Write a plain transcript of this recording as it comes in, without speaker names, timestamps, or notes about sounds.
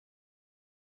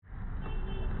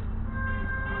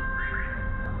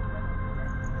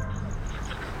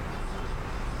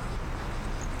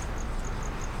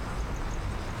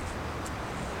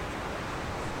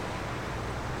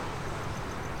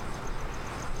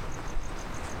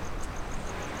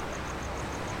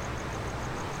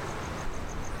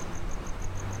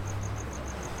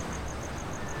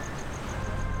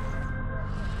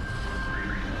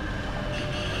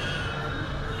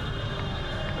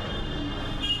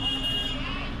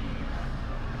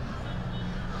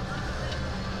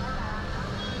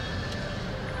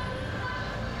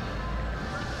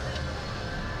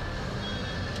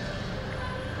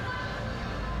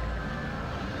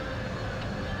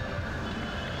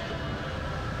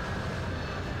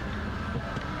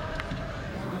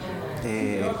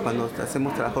Cuando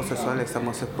hacemos trabajo sexual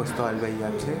estamos expuestos al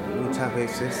VIH. Muchas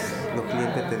veces los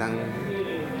clientes te dan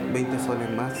 20 soles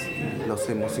más y lo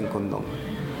hacemos sin condón.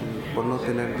 Por no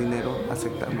tener dinero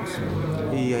aceptamos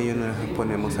y ahí nos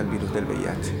exponemos al virus del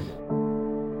VIH.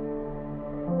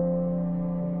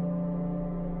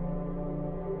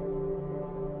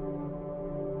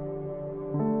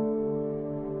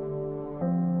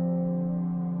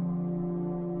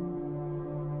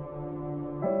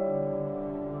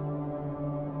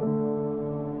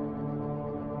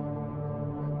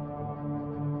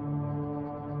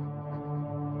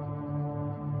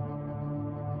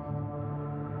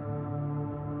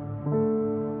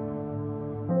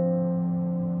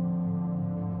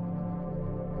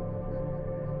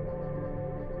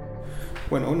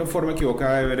 Bueno, una forma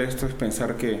equivocada de ver esto es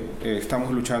pensar que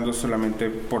estamos luchando solamente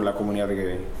por la comunidad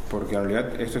gay, porque en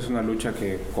realidad esto es una lucha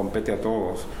que compete a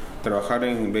todos. Trabajar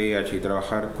en VIH y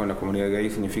trabajar con la comunidad gay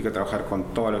significa trabajar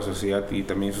con toda la sociedad y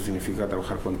también eso significa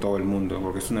trabajar con todo el mundo,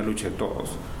 porque es una lucha de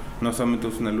todos. No solamente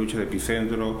es una lucha de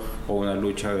Epicentro o una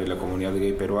lucha de la comunidad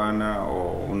gay peruana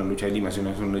o una lucha de Lima, sino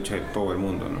es una lucha de todo el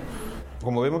mundo, ¿no?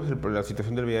 Como vemos, la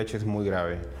situación del VIH es muy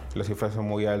grave, las cifras son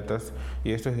muy altas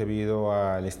y esto es debido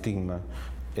al estigma.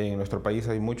 En nuestro país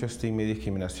hay mucho estigma y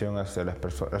discriminación hacia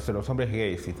los hombres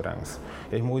gays y trans.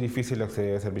 Es muy difícil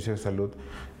acceder a servicios de salud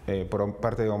por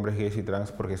parte de hombres gays y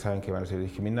trans porque saben que van a ser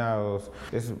discriminados.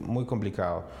 Es muy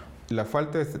complicado. La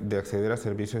falta de acceder a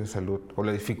servicios de salud o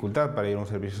la dificultad para ir a un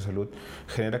servicio de salud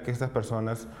genera que estas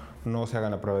personas no se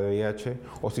hagan la prueba de VIH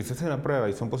o si se hacen la prueba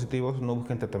y son positivos no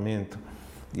busquen tratamiento.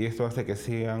 Y esto hace que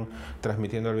sigan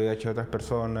transmitiendo el VIH a otras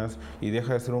personas y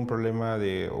deja de ser un problema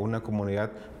de una comunidad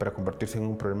para convertirse en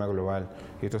un problema global.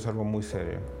 Y esto es algo muy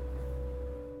serio.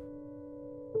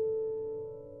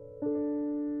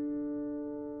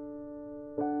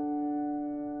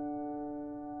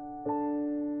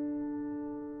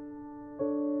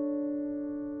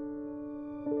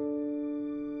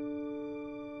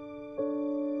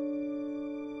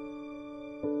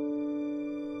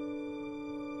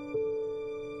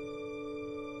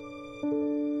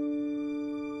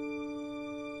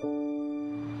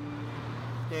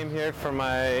 Came here for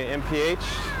my MPH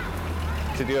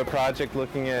to do a project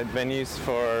looking at venues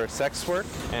for sex work,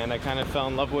 and I kind of fell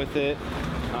in love with it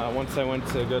once I went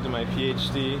to go to my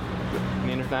PhD in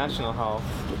international health.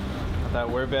 I thought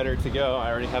where better to go? I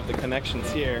already have the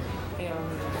connections here,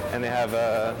 and they have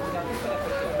a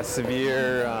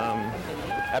severe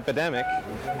epidemic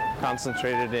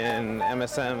concentrated in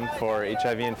MSM for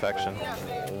HIV infection.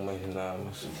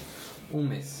 Un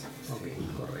mes, ok,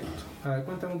 correcto. A ver,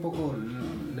 cuéntame un poco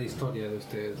la historia de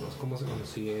ustedes dos, cómo se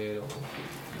conocieron.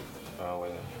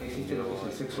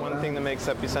 One thing that makes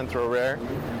Epicentro rare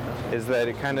is that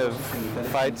it kind of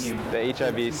fights the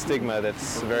HIV stigma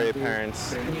that's very apparent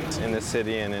in the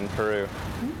city and in Peru.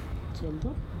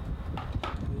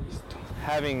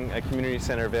 Having a community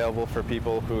center available for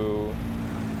people who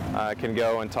can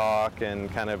go and talk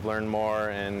and kind of learn more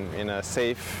and in a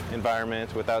safe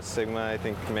environment without stigma, I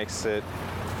think makes it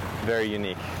very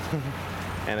unique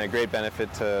and a great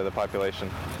benefit to the population.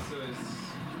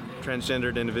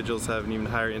 Transgendered individuals have an even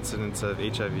higher incidence of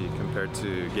HIV compared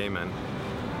to gay men.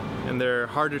 And they're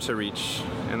harder to reach,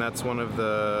 and that's one of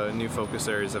the new focus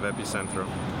areas of Epicentro,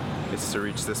 is to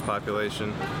reach this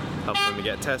population, help them to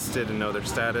get tested and know their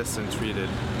status and treated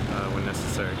when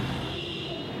necessary.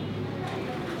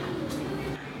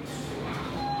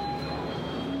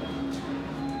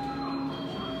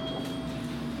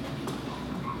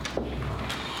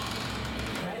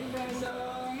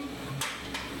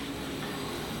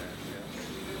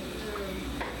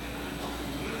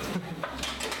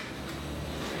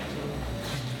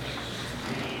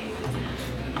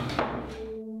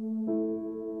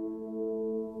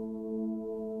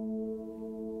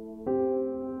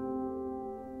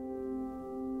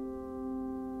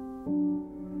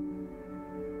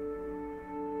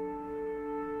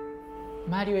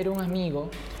 Mario era un amigo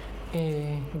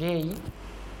gay.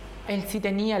 Él sí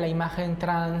tenía la imagen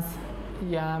trans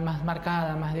ya más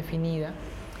marcada, más definida.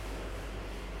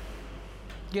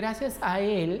 Gracias a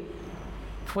él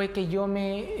fue que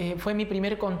fue mi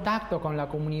primer contacto con la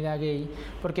comunidad gay,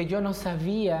 porque yo no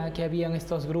sabía que habían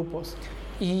estos grupos.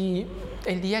 Y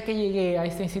el día que llegué a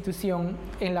esta institución,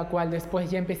 en la cual después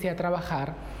ya empecé a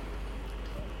trabajar,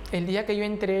 el día que yo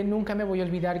entré, nunca me voy a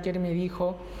olvidar que él me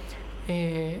dijo: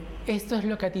 esto es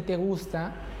lo que a ti te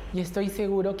gusta y estoy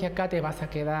seguro que acá te vas a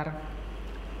quedar.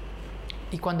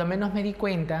 Y cuando menos me di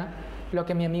cuenta, lo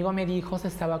que mi amigo me dijo se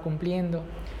estaba cumpliendo.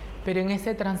 pero en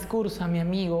ese transcurso a mi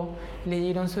amigo le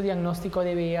dieron su diagnóstico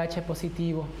de VIH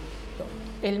positivo.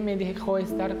 Él me dejó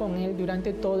estar con él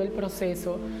durante todo el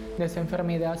proceso de su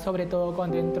enfermedad, sobre todo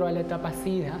cuando entró a la etapa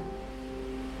SIDA.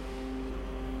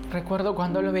 Recuerdo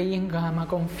cuando lo veía en cama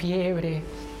con fiebre,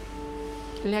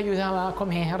 le ayudaba a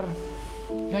comer,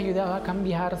 lo ayudaba a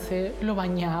cambiarse, lo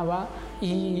bañaba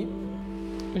y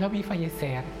lo vi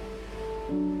fallecer.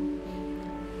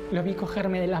 Lo vi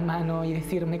cogerme de la mano y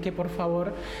decirme que por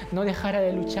favor no dejara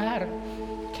de luchar,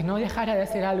 que no dejara de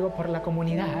hacer algo por la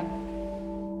comunidad.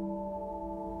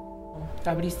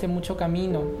 Abriste mucho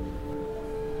camino.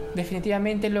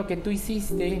 Definitivamente lo que tú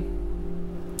hiciste,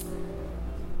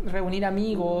 reunir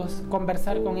amigos,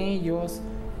 conversar con ellos,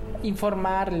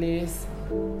 informarles,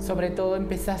 sobre todo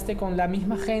empezaste con la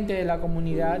misma gente de la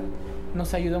comunidad,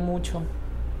 nos ayudó mucho.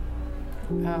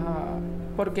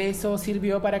 Porque eso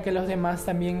sirvió para que los demás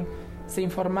también se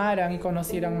informaran y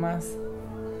conocieran más.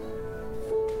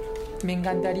 Me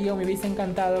encantaría, me hubiese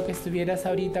encantado que estuvieras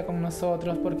ahorita con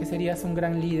nosotros porque serías un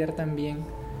gran líder también.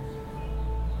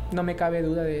 No me cabe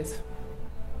duda de eso.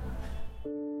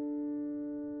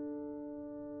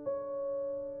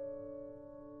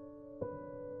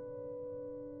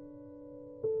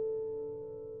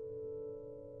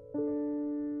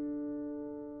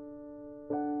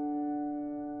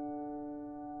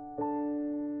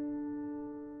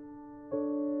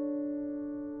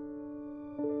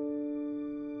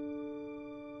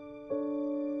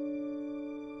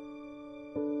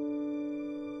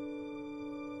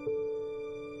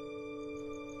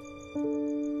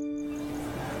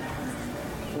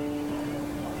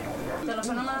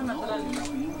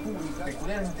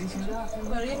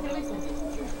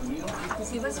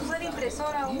 Si vas a usar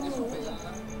impresora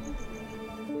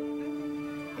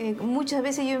muchas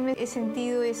veces yo he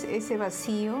sentido ese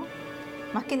vacío,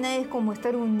 más que nada es como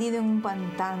estar hundido en un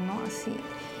pantano así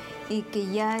y que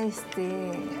ya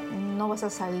no vas a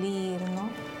salir, ¿no?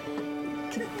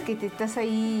 Que te estás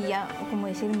ahí ya, como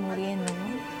decir, muriendo,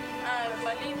 ¿no?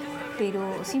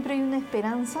 Pero siempre hay una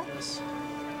esperanza,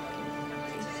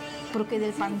 porque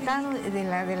del pantano, de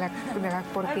la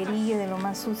porquería, de lo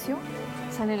más sucio,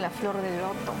 sale la flor del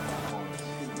loto.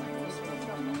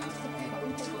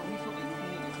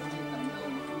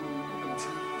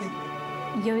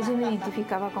 Yo a veces me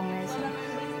identificaba con eso.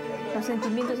 Los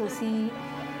sentimientos así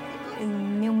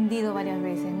me he hundido varias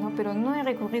veces, ¿no? Pero no he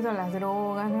recurrido a las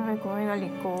drogas, no he recurrido al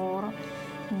licor,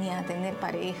 ni a tener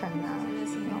parejas, nada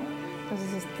así, ¿no?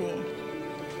 Entonces,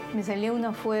 me salía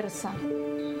una fuerza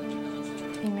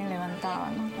y me levantaba,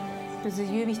 ¿no? Entonces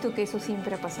yo he visto que eso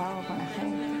siempre ha pasado con la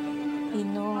gente y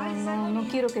no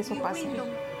quiero que eso pase.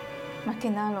 Más que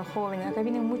nada los jóvenes. Acá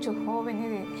vienen muchos jóvenes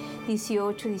de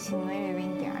 18, 19,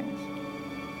 20 años.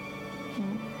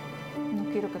 No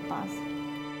quiero que pase.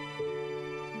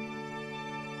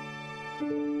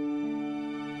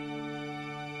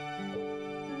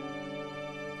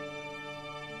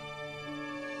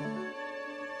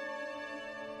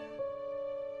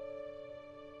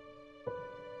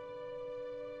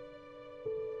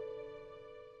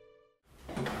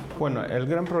 Bueno, el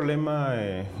gran problema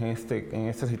en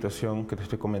esta situación que te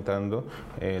estoy comentando,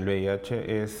 el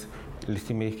VIH, es el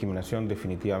estigma y discriminación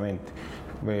definitivamente.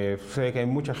 Sé que hay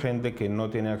mucha gente que no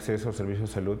tiene acceso a servicios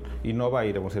de salud y no va a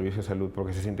ir a un servicio de salud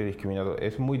porque se siente discriminado.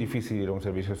 Es muy difícil ir a un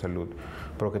servicio de salud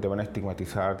porque te van a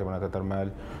estigmatizar, te van a tratar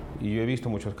mal. Y yo he visto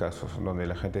muchos casos donde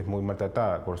la gente es muy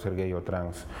maltratada por ser gay o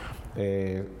trans.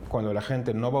 Cuando la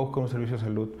gente no va a buscar un servicio de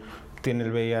salud, tiene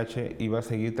el VIH y va a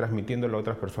seguir transmitiéndolo a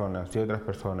otras personas y otras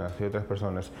personas y otras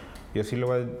personas. Y así lo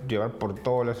va a llevar por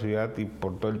toda la ciudad y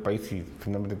por todo el país y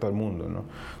finalmente todo el mundo, ¿no?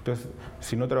 Entonces,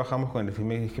 si no trabajamos con el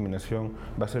estigma y discriminación,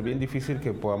 va a ser bien difícil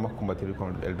que podamos combatir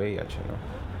con el VIH, ¿no?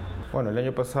 Bueno, el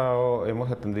año pasado hemos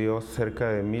atendido cerca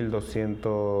de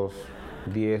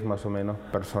 1.210 más o menos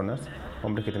personas,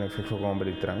 hombres que tienen sexo con hombre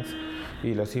y trans.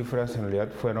 Y las cifras en realidad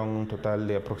fueron un total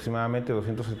de aproximadamente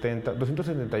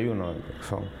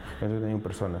 271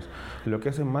 personas, lo que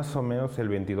hace más o menos el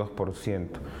 22%.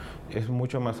 Es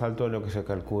mucho más alto de lo que se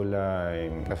calcula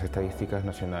en las estadísticas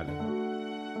nacionales.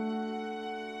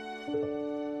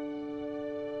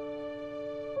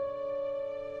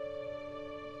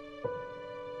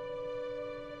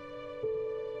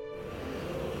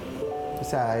 O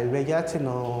sea, el VIH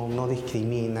no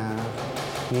discrimina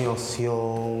ni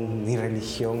opción, ni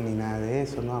religión, ni nada de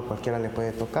eso, ¿no? A cualquiera le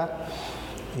puede tocar,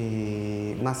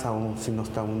 y más aún si no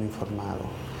está uno informado.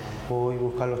 Voy a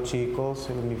buscar a los chicos,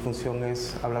 mi función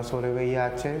es hablar sobre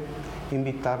VIH,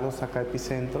 invitarlos acá a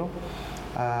Epicentro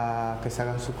a que se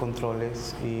hagan sus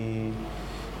controles y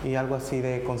algo así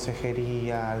de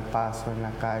consejería al paso en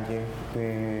la calle,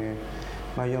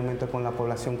 Mayormente con la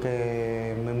población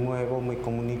que me muevo, me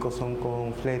comunico son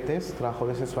con fletes,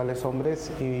 trabajadores sexuales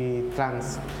hombres y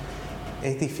trans.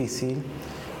 Es difícil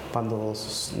cuando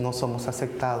no somos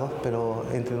aceptados, pero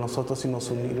entre nosotros si nos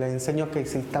unimos, les enseño que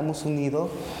si estamos unidos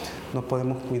nos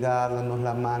podemos cuidar, darnos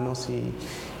las manos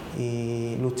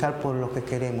y luchar por lo que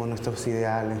queremos, nuestros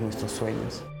ideales, nuestros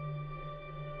sueños.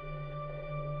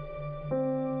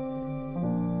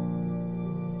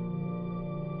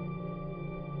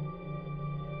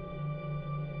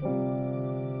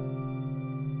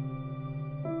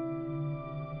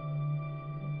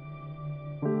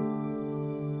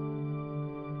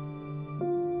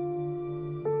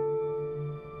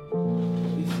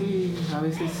 A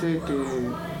veces sé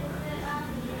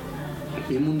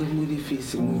que el mundo es muy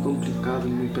difícil, muy complicado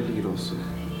y muy peligroso.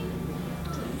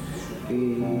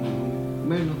 Y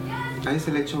bueno, a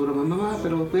veces le echo broma, mamá,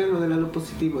 pero véalo del lado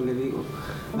positivo, le digo.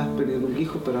 Has perdido un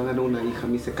hijo, pero has ganado una hija.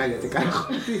 Me dice, cállate,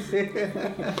 carajo.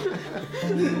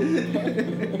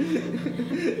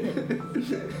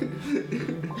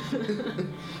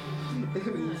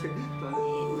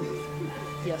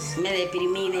 Me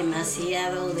deprimí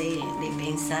demasiado de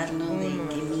pensar, ¿no? De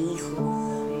que mi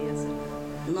hijo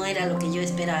no era lo que yo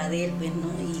esperaba de él, pues,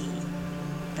 ¿no? Y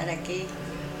 ¿para qué?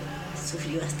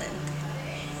 Sufrí bastante.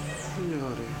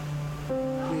 Llore.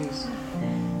 Eso.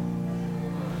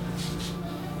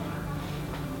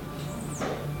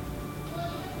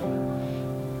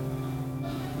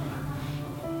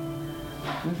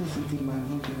 No se sentir mal,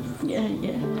 no llores. Ya.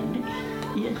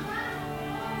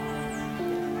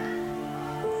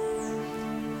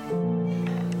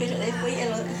 Pero después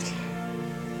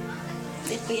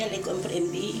ya le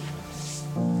comprendí,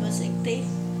 lo acepté.